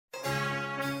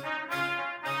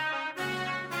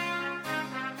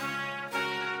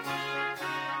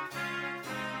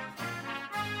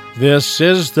This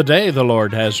is the day the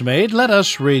Lord has made. Let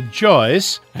us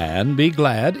rejoice and be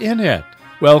glad in it.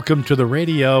 Welcome to the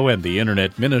radio and the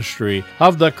internet ministry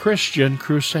of the Christian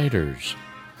Crusaders.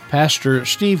 Pastor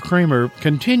Steve Kramer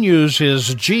continues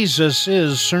his Jesus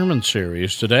Is sermon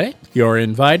series today. You're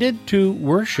invited to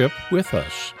worship with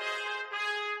us.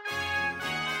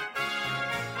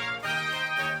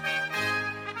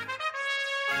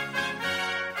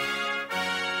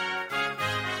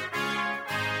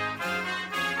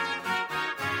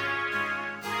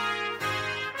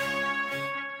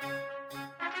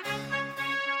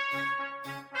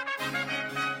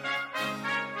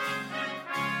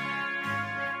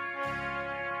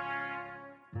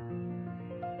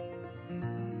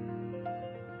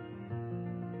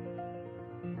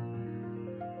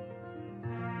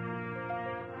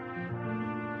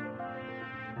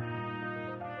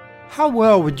 How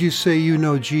well would you say you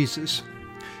know Jesus?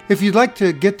 If you'd like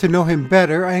to get to know him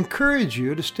better, I encourage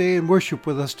you to stay and worship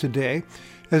with us today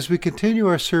as we continue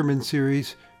our sermon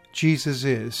series, Jesus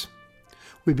Is.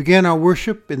 We begin our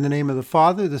worship in the name of the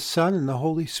Father, the Son, and the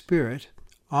Holy Spirit.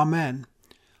 Amen.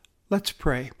 Let's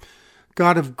pray.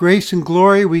 God of grace and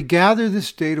glory, we gather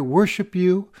this day to worship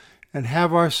you and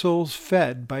have our souls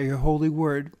fed by your holy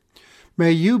word.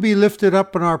 May you be lifted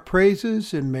up in our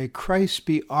praises, and may Christ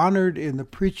be honored in the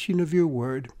preaching of your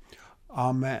word.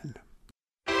 Amen.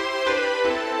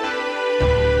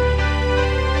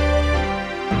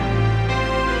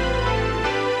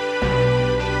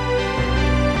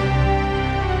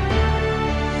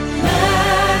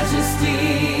 Majesty,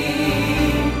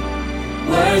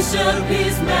 worship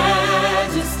his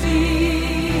majesty.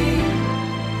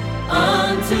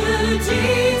 Unto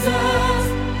Jesus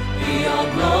be all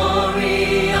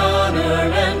glory,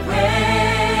 honor, and praise.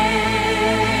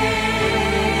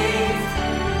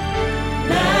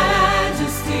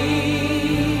 Majesty,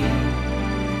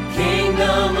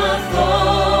 kingdom,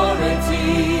 authority,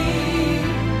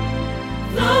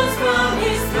 flows from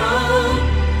his throne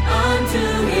unto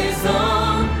his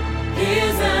own,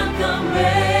 his anthem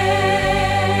raised.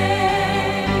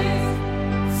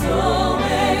 So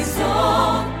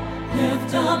exalt,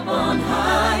 lift up on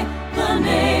high the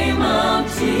name of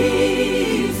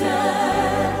Jesus.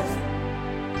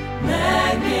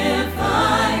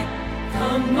 Magnify,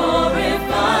 come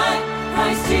glorify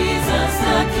Christ Jesus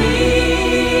the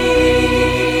King.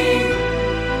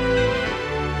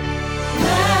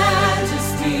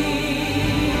 Majesty,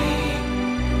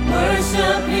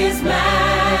 worship his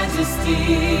majesty.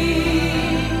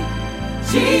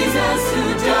 Jesus who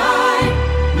died,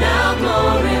 now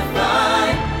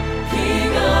glorified,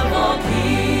 King of all kings.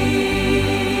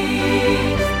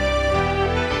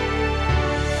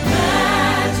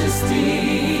 Majesty,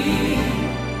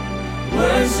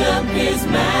 worship his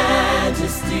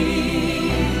majesty.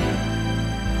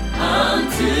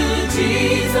 Unto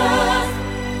Jesus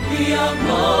be all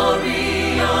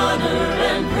glory, honor,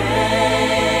 and praise.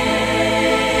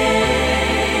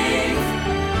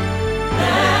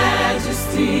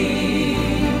 Majesty,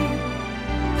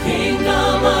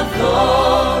 kingdom,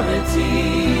 authority,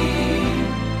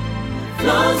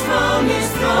 flows from his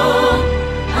throne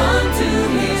unto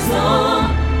his own,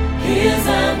 his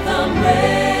anthem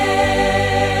raised.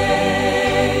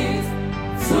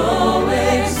 So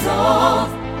exalt,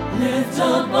 lift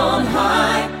up on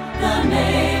high the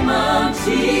name of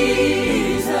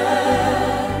Jesus.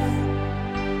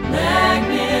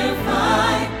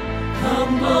 Magnify,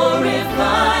 come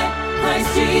glorify Christ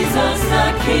Jesus the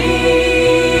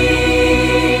King.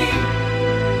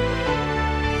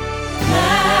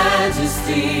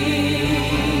 Majesty,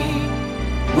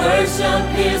 worship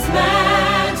his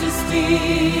majesty.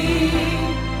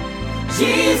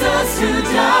 Jesus who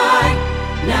died,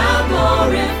 now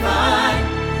glorified,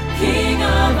 King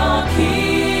of all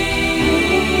kings.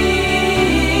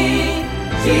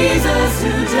 Jesus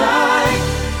who died,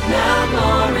 now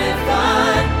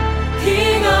glorified,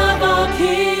 King of all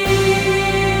kings.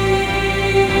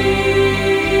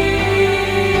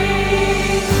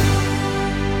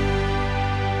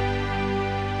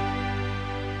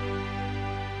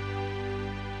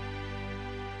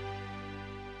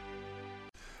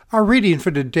 Our reading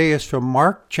for today is from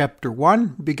Mark chapter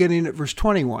 1, beginning at verse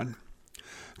 21.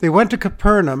 They went to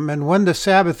Capernaum, and when the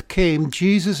Sabbath came,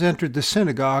 Jesus entered the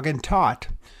synagogue and taught.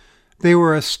 They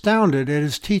were astounded at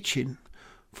his teaching,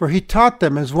 for he taught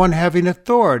them as one having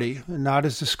authority, and not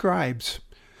as the scribes.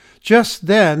 Just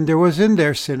then there was in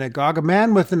their synagogue a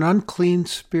man with an unclean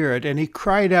spirit, and he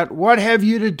cried out, "What have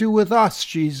you to do with us,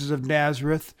 Jesus of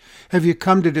Nazareth? Have you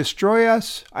come to destroy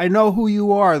us? I know who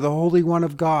you are, the Holy One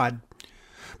of God."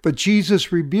 But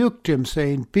Jesus rebuked him,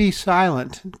 saying, "Be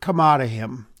silent, and come out of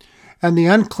him." And the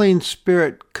unclean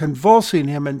spirit, convulsing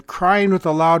him and crying with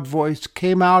a loud voice,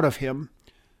 came out of him.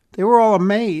 They were all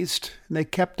amazed, and they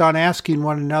kept on asking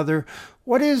one another,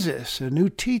 "What is this? A new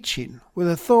teaching. With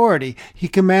authority he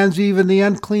commands even the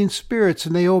unclean spirits,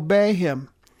 and they obey him."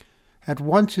 At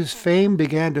once his fame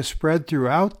began to spread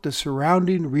throughout the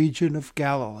surrounding region of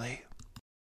Galilee.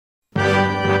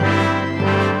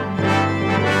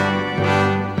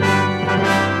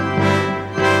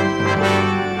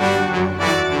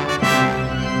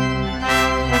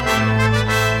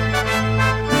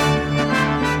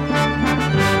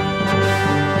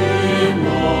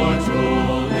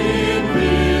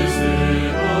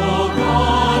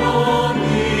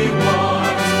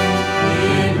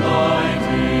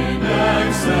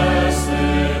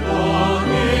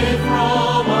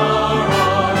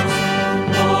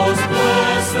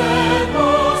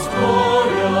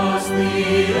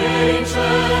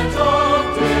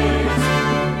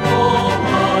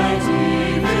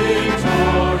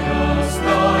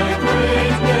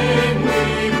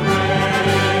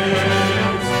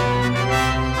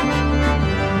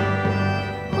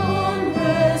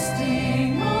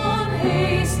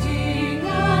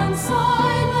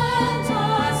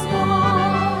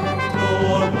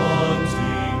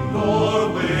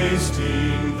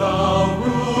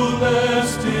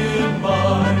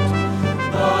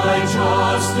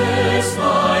 Justice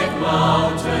like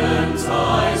mountains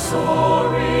high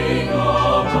soaring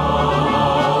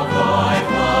above, thy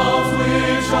clouds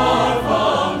which are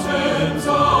fountains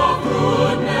of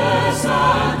goodness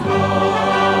and love.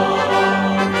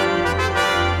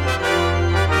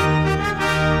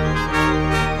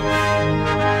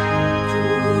 To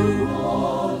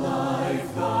all life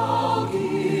thou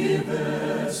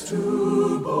givest,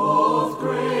 to both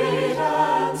great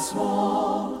and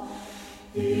small.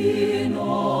 In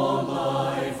all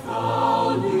life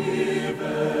thou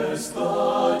livest,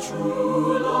 the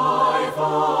true life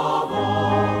of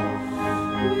all.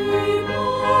 We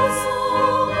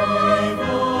blossom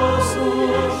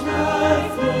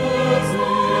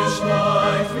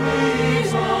like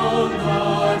leaves on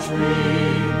the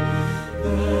tree,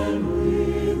 then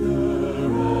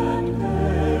wither and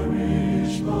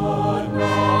perish, but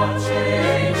not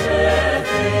change a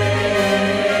thing.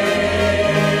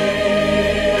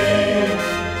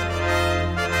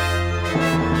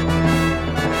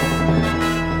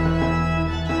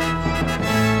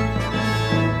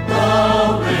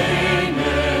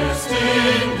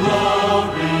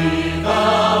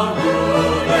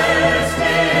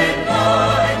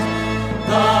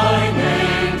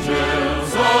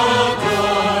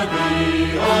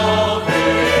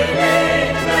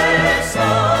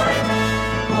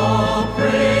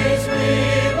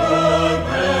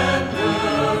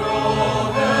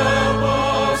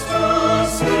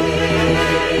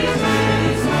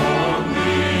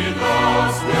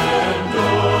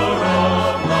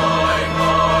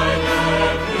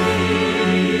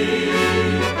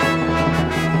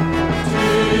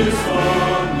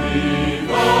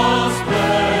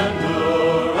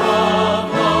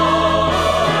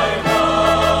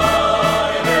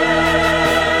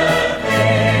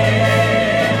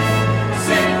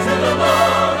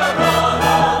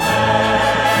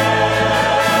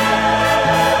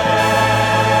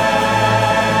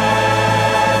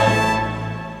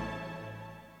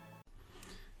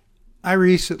 I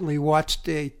recently watched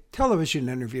a television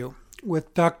interview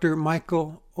with Dr.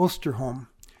 Michael Osterholm.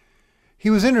 He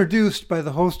was introduced by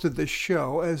the host of the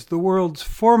show as the world's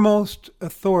foremost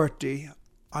authority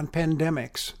on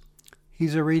pandemics.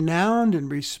 He's a renowned and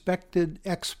respected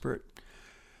expert.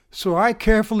 So I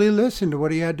carefully listened to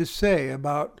what he had to say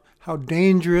about how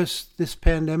dangerous this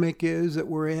pandemic is that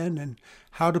we're in and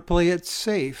how to play it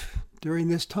safe during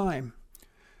this time.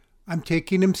 I'm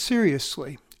taking him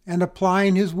seriously and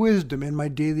applying his wisdom in my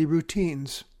daily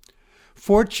routines.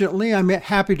 Fortunately, I'm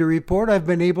happy to report I've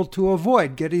been able to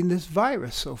avoid getting this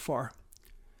virus so far.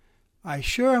 I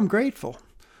sure am grateful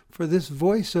for this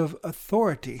voice of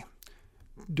authority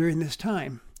during this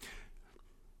time.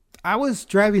 I was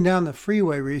driving down the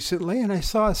freeway recently and I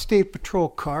saw a state patrol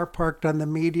car parked on the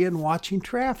median watching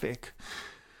traffic.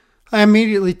 I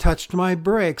immediately touched my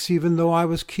brakes even though I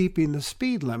was keeping the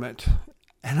speed limit.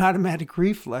 An automatic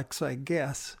reflex, I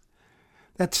guess.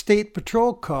 That state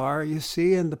patrol car, you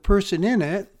see, and the person in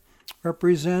it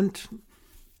represent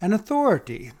an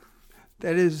authority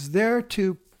that is there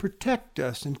to protect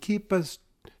us and keep us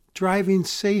driving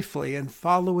safely and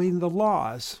following the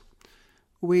laws.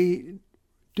 We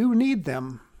do need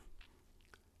them.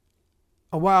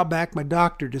 A while back, my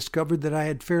doctor discovered that I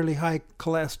had fairly high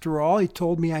cholesterol. He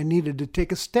told me I needed to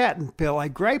take a statin pill. I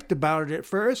griped about it at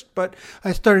first, but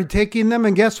I started taking them,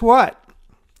 and guess what?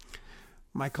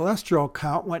 my cholesterol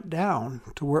count went down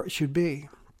to where it should be.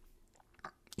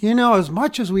 You know, as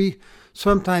much as we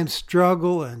sometimes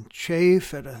struggle and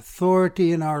chafe at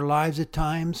authority in our lives at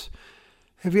times,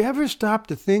 have you ever stopped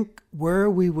to think where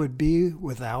we would be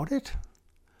without it?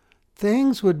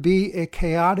 Things would be a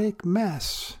chaotic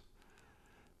mess.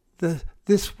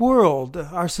 This world,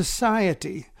 our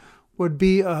society, would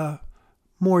be a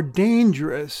more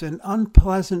dangerous and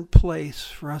unpleasant place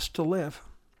for us to live.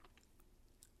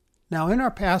 Now, in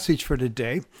our passage for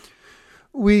today,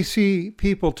 we see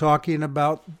people talking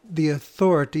about the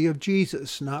authority of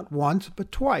Jesus, not once,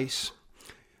 but twice.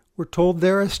 We're told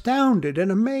they're astounded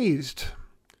and amazed.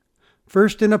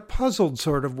 First in a puzzled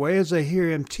sort of way as they hear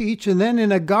him teach, and then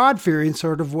in a God-fearing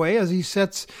sort of way as he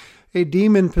sets a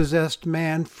demon-possessed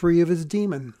man free of his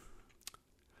demon.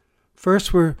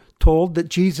 First, we're told that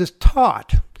Jesus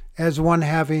taught as one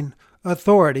having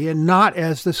authority and not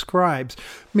as the scribes,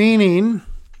 meaning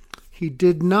he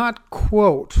did not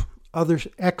quote other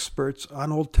experts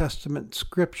on Old Testament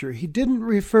scripture. He didn't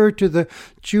refer to the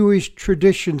Jewish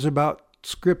traditions about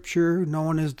scripture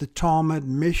known as the Talmud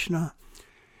and Mishnah.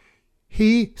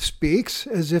 He speaks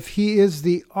as if he is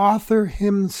the author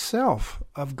himself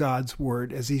of God's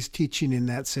word as he's teaching in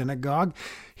that synagogue.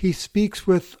 He speaks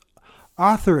with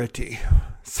authority,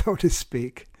 so to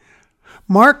speak.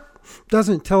 Mark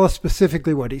doesn't tell us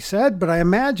specifically what he said, but I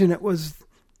imagine it was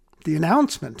the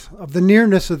announcement of the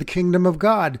nearness of the kingdom of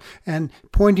God and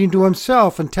pointing to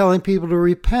himself and telling people to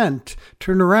repent,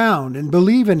 turn around and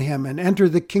believe in him and enter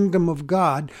the kingdom of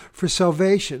God for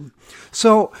salvation.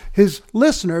 So his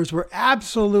listeners were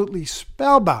absolutely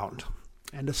spellbound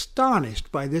and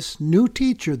astonished by this new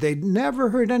teacher. They'd never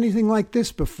heard anything like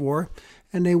this before,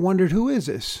 and they wondered, who is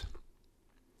this?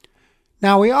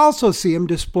 Now we also see him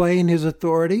displaying his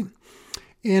authority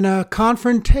in a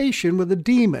confrontation with a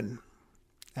demon.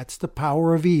 That's the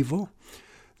power of evil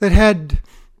that had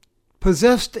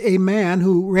possessed a man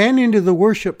who ran into the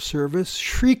worship service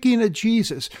shrieking at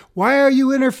Jesus. "Why are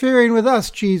you interfering with us,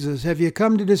 Jesus? Have you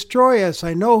come to destroy us?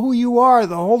 I know who you are,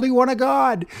 the Holy One of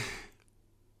God."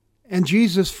 And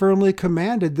Jesus firmly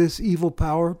commanded this evil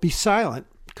power, "Be silent,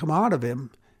 come out of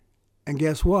him." And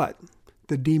guess what?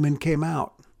 The demon came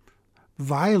out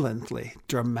violently,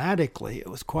 dramatically. It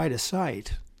was quite a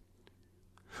sight.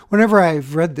 Whenever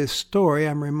I've read this story,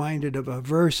 I'm reminded of a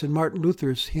verse in Martin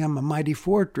Luther's hymn, "A Mighty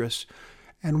Fortress,"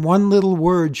 and one little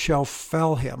word shall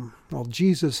fell him. Well,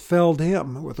 Jesus felled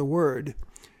him with a word.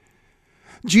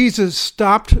 Jesus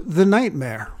stopped the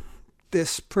nightmare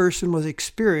this person was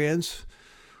experiencing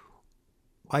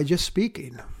by just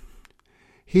speaking.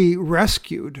 He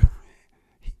rescued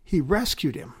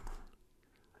him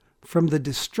from the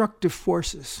destructive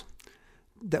forces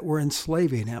that were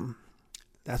enslaving him.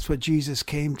 That's what Jesus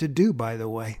came to do, by the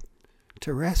way,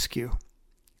 to rescue.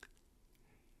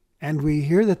 And we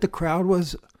hear that the crowd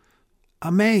was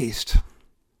amazed.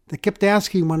 They kept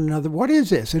asking one another, "What is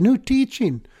this? A new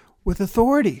teaching with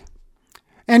authority.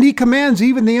 And he commands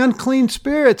even the unclean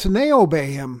spirits, and they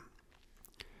obey him."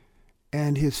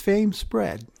 And his fame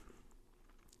spread.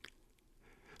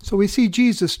 So we see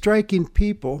Jesus striking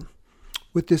people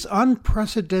with this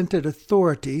unprecedented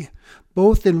authority,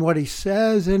 both in what he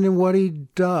says and in what he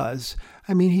does.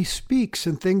 I mean, he speaks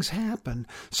and things happen.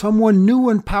 Someone new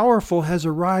and powerful has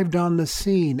arrived on the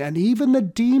scene, and even the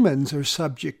demons are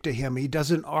subject to him. He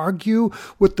doesn't argue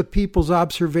with the people's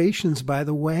observations, by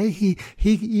the way. He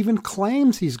even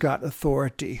claims he's got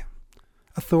authority.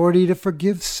 Authority to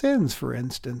forgive sins, for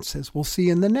instance, as we'll see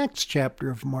in the next chapter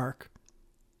of Mark.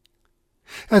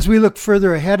 As we look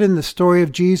further ahead in the story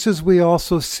of Jesus, we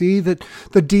also see that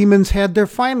the demons had their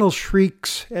final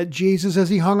shrieks at Jesus as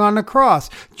he hung on a cross,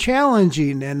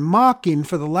 challenging and mocking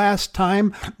for the last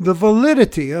time the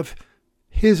validity of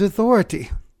his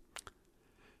authority.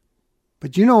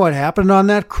 But you know what happened on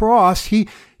that cross? He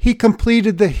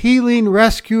completed the healing,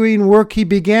 rescuing work he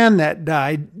began that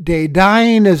day,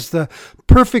 dying as the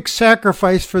perfect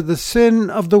sacrifice for the sin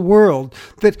of the world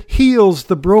that heals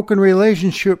the broken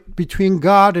relationship between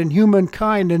God and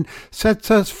humankind and sets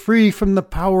us free from the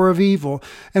power of evil.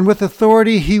 And with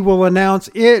authority, he will announce,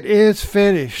 "It is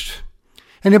finished."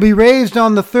 And he'll be raised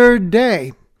on the third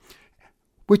day,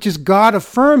 which is God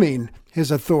affirming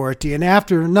his authority. And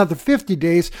after another 50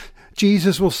 days,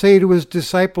 Jesus will say to his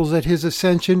disciples at his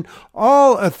ascension,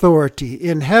 "All authority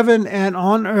in heaven and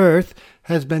on earth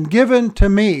has been given to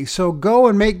me. So go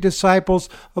and make disciples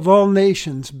of all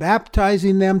nations,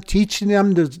 baptizing them, teaching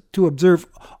them to observe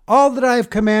all that I have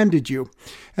commanded you.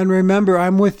 And remember,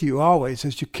 I'm with you always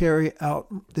as you carry out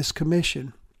this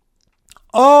commission."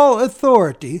 All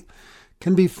authority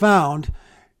can be found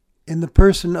in the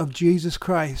person of Jesus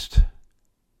Christ.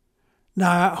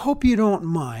 Now, I hope you don't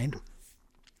mind,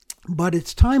 but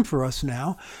it's time for us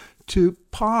now to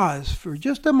pause for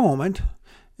just a moment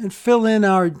and fill in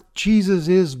our Jesus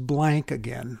is blank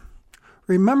again.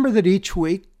 Remember that each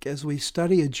week, as we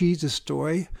study a Jesus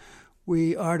story,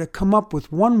 we are to come up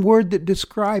with one word that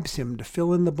describes him to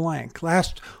fill in the blank.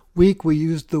 Last week we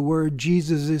used the word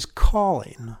Jesus is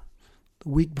calling. The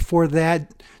week before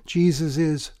that, Jesus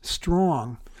is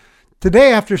strong.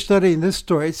 Today, after studying this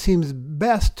story, it seems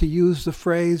best to use the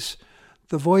phrase,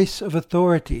 the voice of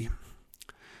authority.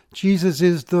 Jesus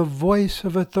is the voice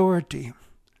of authority. In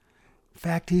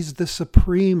fact, he's the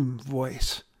supreme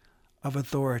voice of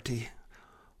authority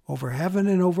over heaven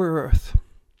and over earth.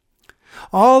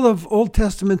 All of Old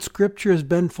Testament scripture has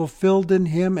been fulfilled in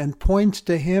him and points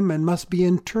to him and must be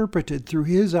interpreted through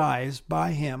his eyes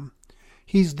by him.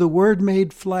 He's the Word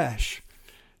made flesh,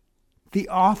 the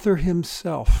author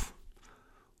himself,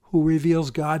 who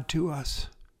reveals God to us.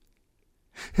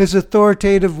 His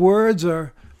authoritative words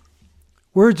are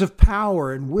words of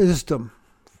power and wisdom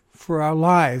for our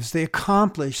lives. They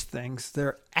accomplish things.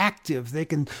 They're active. They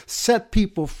can set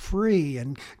people free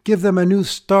and give them a new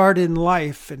start in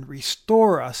life and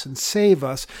restore us and save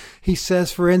us. He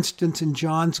says, for instance, in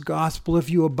John's Gospel, if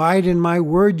you abide in my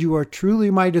word, you are truly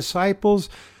my disciples,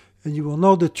 and you will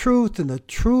know the truth, and the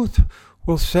truth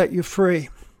will set you free.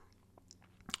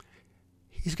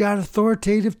 He's got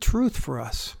authoritative truth for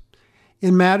us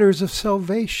in matters of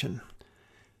salvation.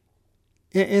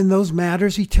 In those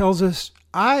matters, he tells us,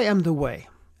 I am the way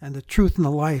and the truth and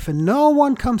the life, and no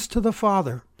one comes to the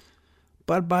Father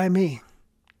but by me.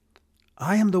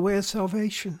 I am the way of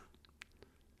salvation.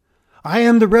 I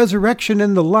am the resurrection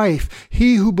and the life.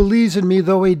 He who believes in me,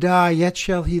 though he die, yet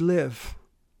shall he live.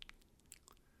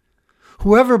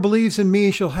 Whoever believes in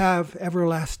me shall have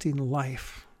everlasting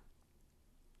life.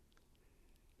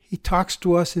 He talks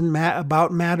to us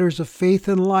about matters of faith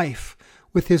and life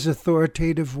with his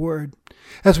authoritative word.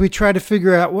 As we try to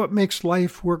figure out what makes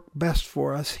life work best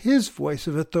for us, his voice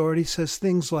of authority says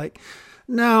things like,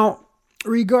 now,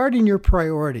 regarding your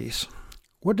priorities,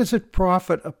 what does it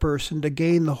profit a person to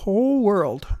gain the whole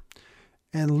world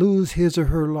and lose his or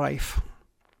her life?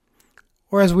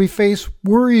 Or as we face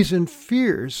worries and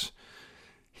fears,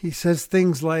 he says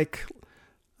things like,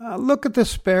 look at the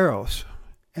sparrows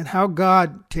and how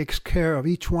God takes care of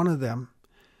each one of them.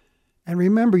 And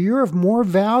remember, you're of more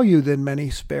value than many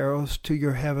sparrows to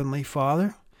your heavenly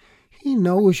Father. He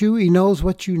knows you. He knows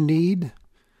what you need.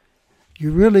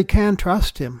 You really can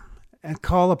trust him and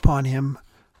call upon him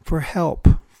for help.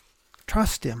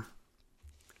 Trust him.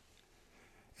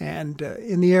 And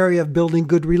in the area of building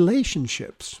good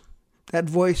relationships, that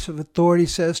voice of authority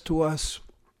says to us,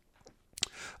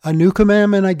 a new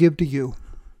commandment I give to you.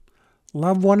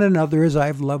 Love one another as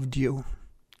I've loved you.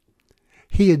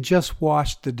 He had just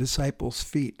washed the disciples'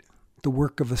 feet, the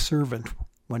work of a servant,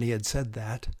 when he had said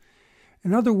that.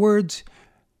 In other words,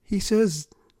 he says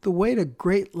the way to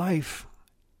great life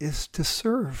is to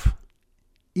serve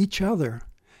each other,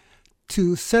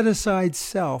 to set aside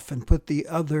self and put the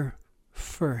other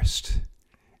first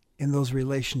in those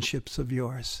relationships of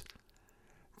yours.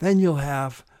 Then you'll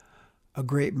have a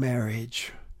great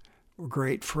marriage, a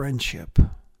great friendship,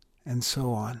 and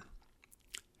so on.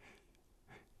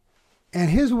 And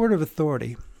his word of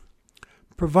authority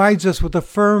provides us with a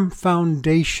firm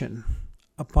foundation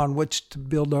upon which to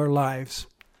build our lives.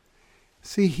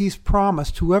 See, he's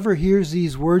promised whoever hears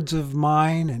these words of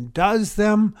mine and does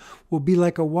them will be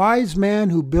like a wise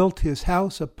man who built his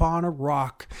house upon a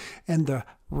rock. And the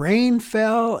rain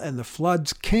fell and the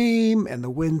floods came and the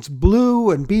winds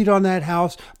blew and beat on that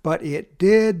house, but it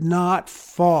did not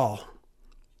fall.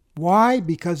 Why?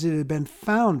 Because it had been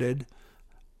founded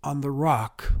on the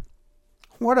rock.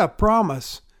 What a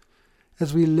promise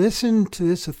as we listen to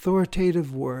this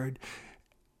authoritative word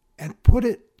and put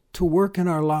it to work in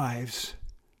our lives.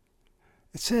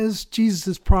 It says Jesus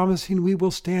is promising we will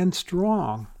stand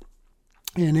strong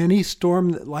in any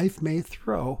storm that life may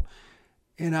throw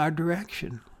in our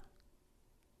direction.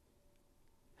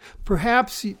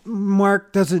 Perhaps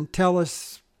Mark doesn't tell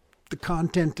us the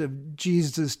content of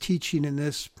Jesus' teaching in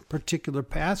this particular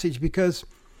passage because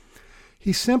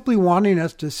he's simply wanting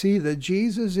us to see that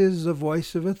Jesus is the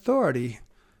voice of authority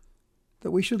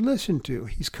that we should listen to.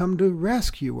 He's come to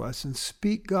rescue us and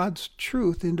speak God's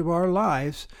truth into our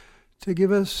lives to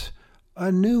give us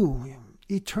a new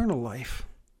eternal life.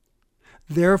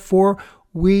 Therefore,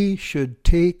 we should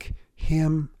take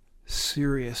him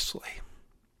seriously.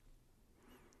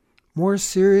 More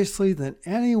seriously than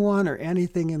anyone or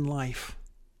anything in life.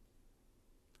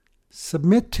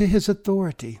 Submit to his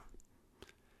authority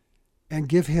and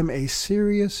give him a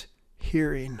serious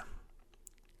hearing.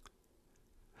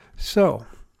 So,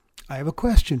 I have a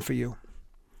question for you.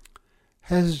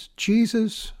 Has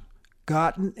Jesus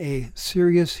gotten a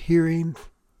serious hearing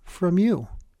from you?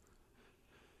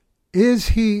 Is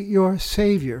he your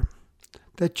Savior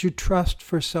that you trust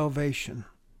for salvation?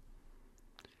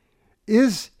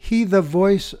 Is he the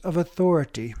voice of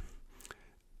authority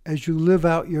as you live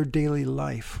out your daily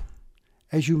life,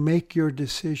 as you make your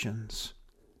decisions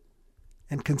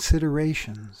and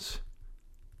considerations?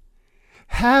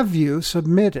 Have you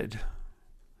submitted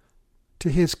to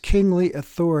his kingly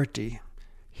authority,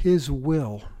 his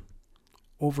will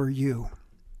over you?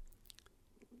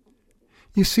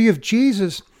 You see, if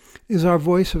Jesus is our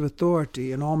voice of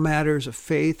authority in all matters of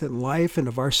faith and life and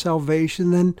of our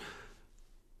salvation, then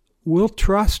we'll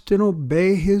trust and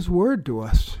obey his word to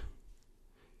us.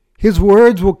 His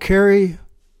words will carry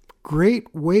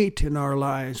great weight in our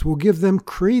lives. We'll give them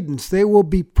credence. They will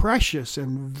be precious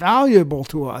and valuable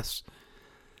to us.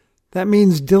 That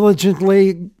means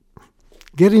diligently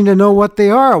getting to know what they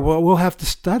are. Well, we'll have to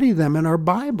study them in our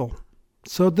Bible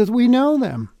so that we know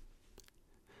them.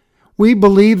 We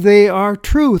believe they are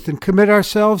truth and commit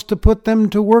ourselves to put them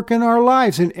to work in our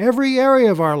lives, in every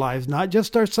area of our lives, not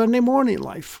just our Sunday morning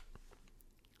life.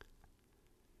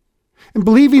 And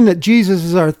believing that Jesus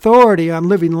is our authority on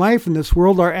living life in this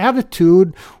world, our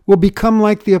attitude will become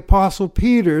like the Apostle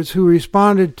Peter's, who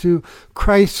responded to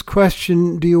Christ's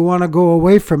question, "Do you want to go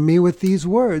away from me?" with these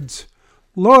words,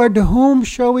 "Lord, to whom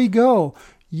shall we go?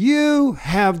 You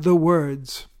have the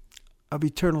words of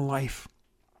eternal life."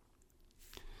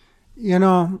 You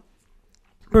know,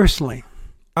 personally,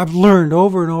 I've learned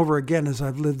over and over again as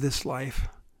I've lived this life,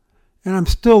 and I'm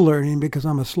still learning because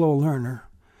I'm a slow learner,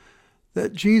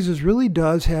 that Jesus really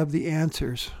does have the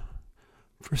answers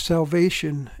for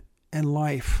salvation and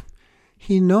life.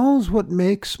 He knows what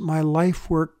makes my life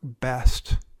work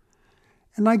best.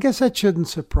 And I guess that shouldn't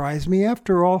surprise me.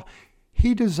 After all,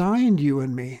 he designed you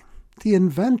and me. The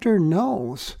inventor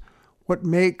knows what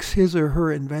makes his or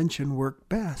her invention work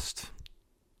best.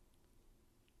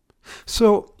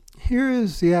 So here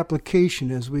is the application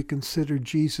as we consider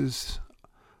Jesus,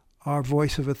 our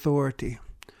voice of authority.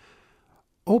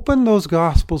 Open those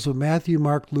Gospels of Matthew,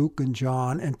 Mark, Luke, and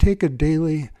John and take a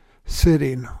daily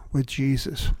sitting with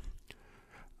Jesus.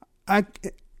 I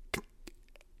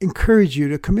encourage you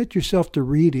to commit yourself to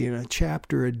reading a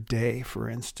chapter a day, for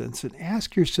instance, and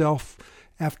ask yourself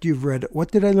after you've read it,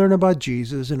 what did I learn about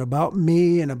Jesus and about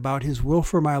me and about his will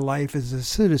for my life as a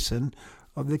citizen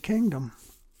of the kingdom?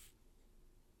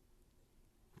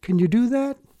 Can you do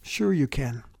that? Sure you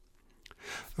can.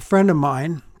 A friend of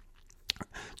mine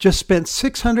just spent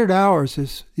 600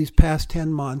 hours these past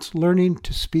 10 months learning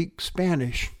to speak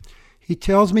Spanish. He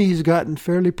tells me he's gotten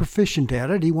fairly proficient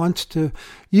at it. He wants to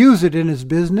use it in his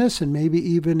business and maybe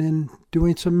even in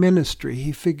doing some ministry.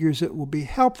 He figures it will be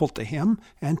helpful to him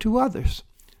and to others.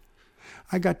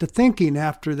 I got to thinking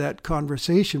after that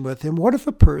conversation with him, what if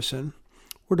a person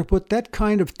were to put that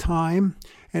kind of time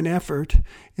and effort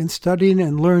in studying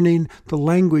and learning the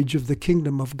language of the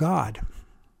kingdom of God,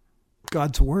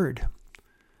 God's Word?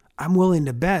 I'm willing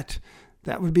to bet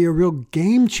that would be a real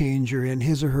game changer in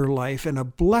his or her life and a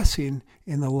blessing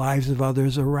in the lives of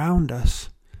others around us.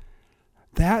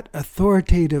 That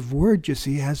authoritative word, you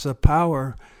see, has the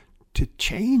power to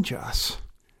change us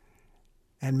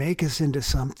and make us into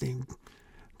something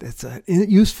that's a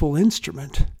useful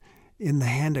instrument in the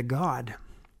hand of God.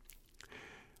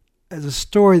 As a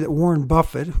story that Warren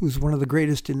Buffett, who's one of the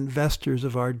greatest investors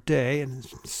of our day and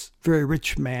a very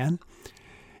rich man,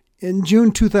 in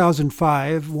June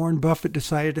 2005, Warren Buffett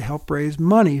decided to help raise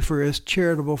money for his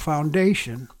charitable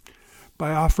foundation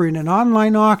by offering an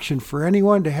online auction for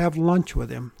anyone to have lunch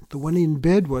with him. The winning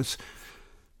bid was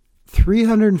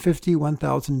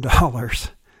 $351,000,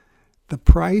 the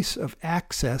price of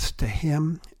access to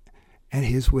him and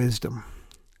his wisdom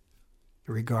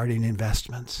regarding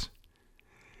investments.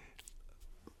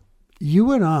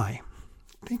 You and I,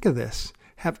 think of this,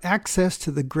 have access to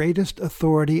the greatest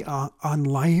authority on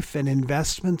life and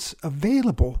investments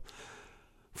available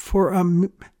for a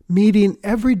meeting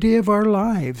every day of our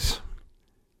lives.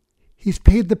 He's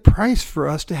paid the price for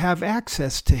us to have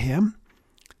access to him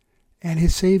and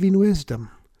his saving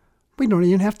wisdom. We don't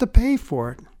even have to pay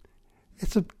for it.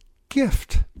 It's a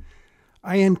gift.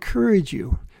 I encourage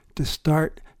you to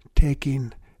start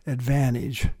taking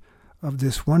advantage of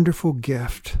this wonderful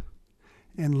gift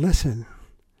and listen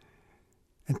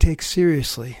and take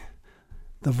seriously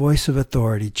the voice of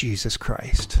authority, Jesus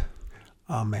Christ.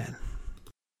 Amen.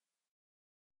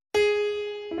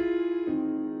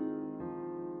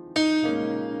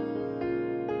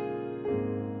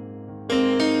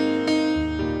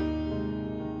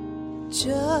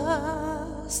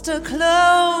 Just just a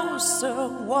closer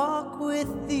walk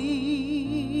with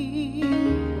thee.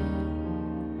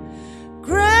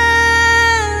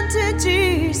 Granted,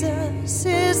 Jesus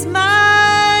is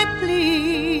my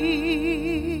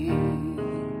plea.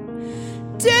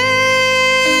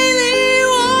 Daily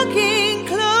walking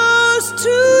close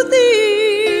to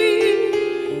thee.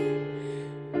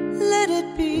 Let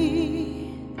it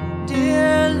be,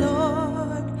 dear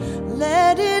Lord,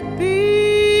 let it be.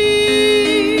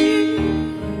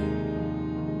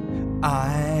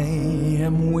 I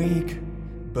am weak,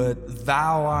 but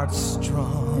thou art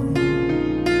strong.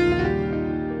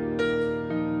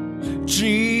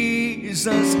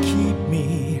 Jesus, keep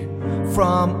me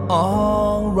from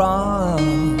all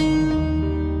wrong.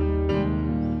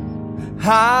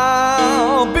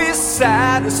 I'll be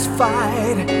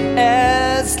satisfied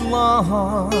as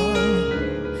long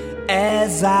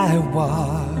as I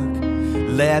walk.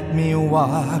 Let me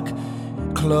walk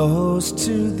close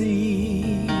to thee.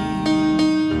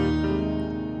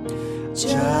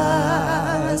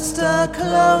 Just a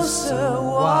closer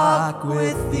walk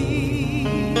with thee.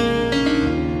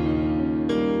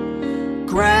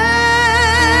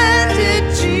 Granted,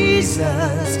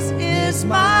 Jesus is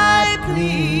my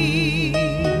plea.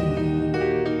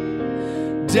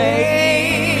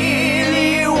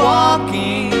 Daily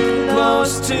walking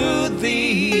close to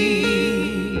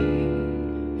thee.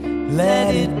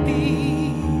 Let it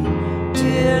be,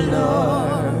 dear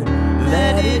Lord,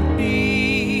 let it be.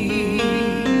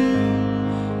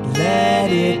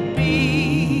 Let it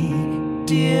be,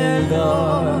 dear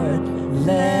Lord,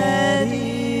 let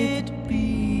it be.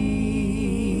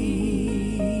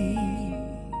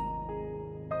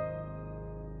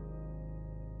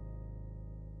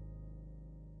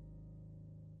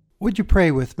 Would you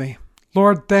pray with me?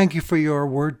 Lord, thank you for your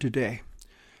word today.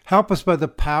 Help us by the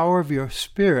power of your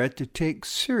Spirit to take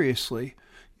seriously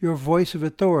your voice of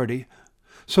authority,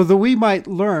 so that we might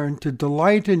learn to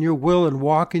delight in your will and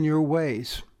walk in your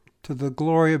ways, to the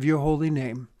glory of your holy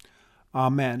name.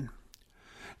 Amen.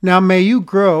 Now may you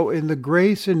grow in the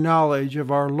grace and knowledge of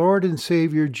our Lord and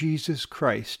Savior Jesus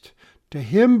Christ. To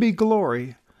him be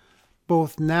glory,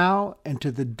 both now and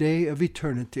to the day of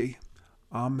eternity.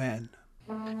 Amen.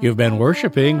 You've been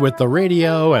worshiping with the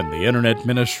radio and the internet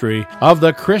ministry of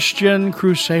the Christian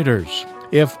Crusaders.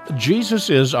 If Jesus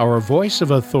is our voice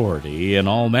of authority in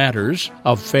all matters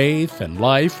of faith and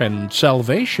life and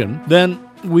salvation, then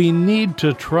we need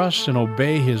to trust and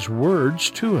obey his words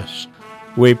to us.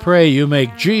 We pray you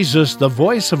make Jesus the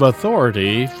voice of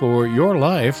authority for your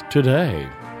life today.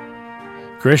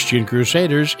 Christian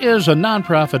Crusaders is a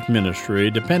nonprofit ministry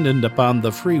dependent upon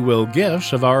the free will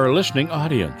gifts of our listening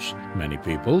audience. Many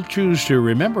people choose to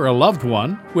remember a loved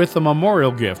one with a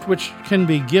memorial gift, which can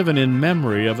be given in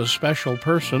memory of a special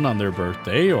person on their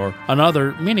birthday or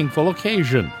another meaningful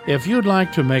occasion. If you'd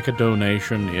like to make a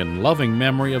donation in loving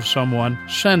memory of someone,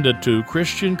 send it to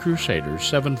Christian Crusaders,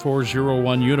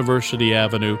 7401 University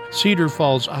Avenue, Cedar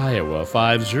Falls, Iowa,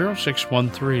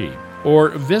 50613. Or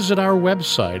visit our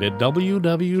website at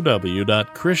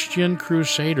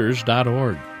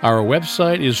www.christiancrusaders.org. Our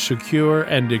website is secure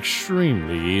and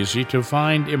extremely easy to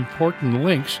find important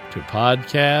links to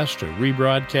podcast or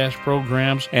rebroadcast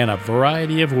programs and a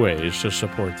variety of ways to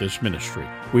support this ministry.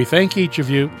 We thank each of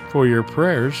you for your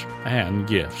prayers and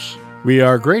gifts. We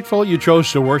are grateful you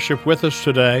chose to worship with us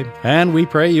today, and we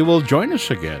pray you will join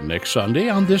us again next Sunday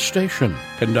on this station.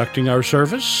 Conducting our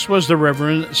service was the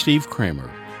Reverend Steve Kramer,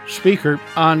 speaker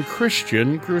on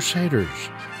Christian Crusaders,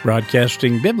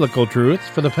 broadcasting biblical truth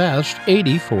for the past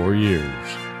 84 years.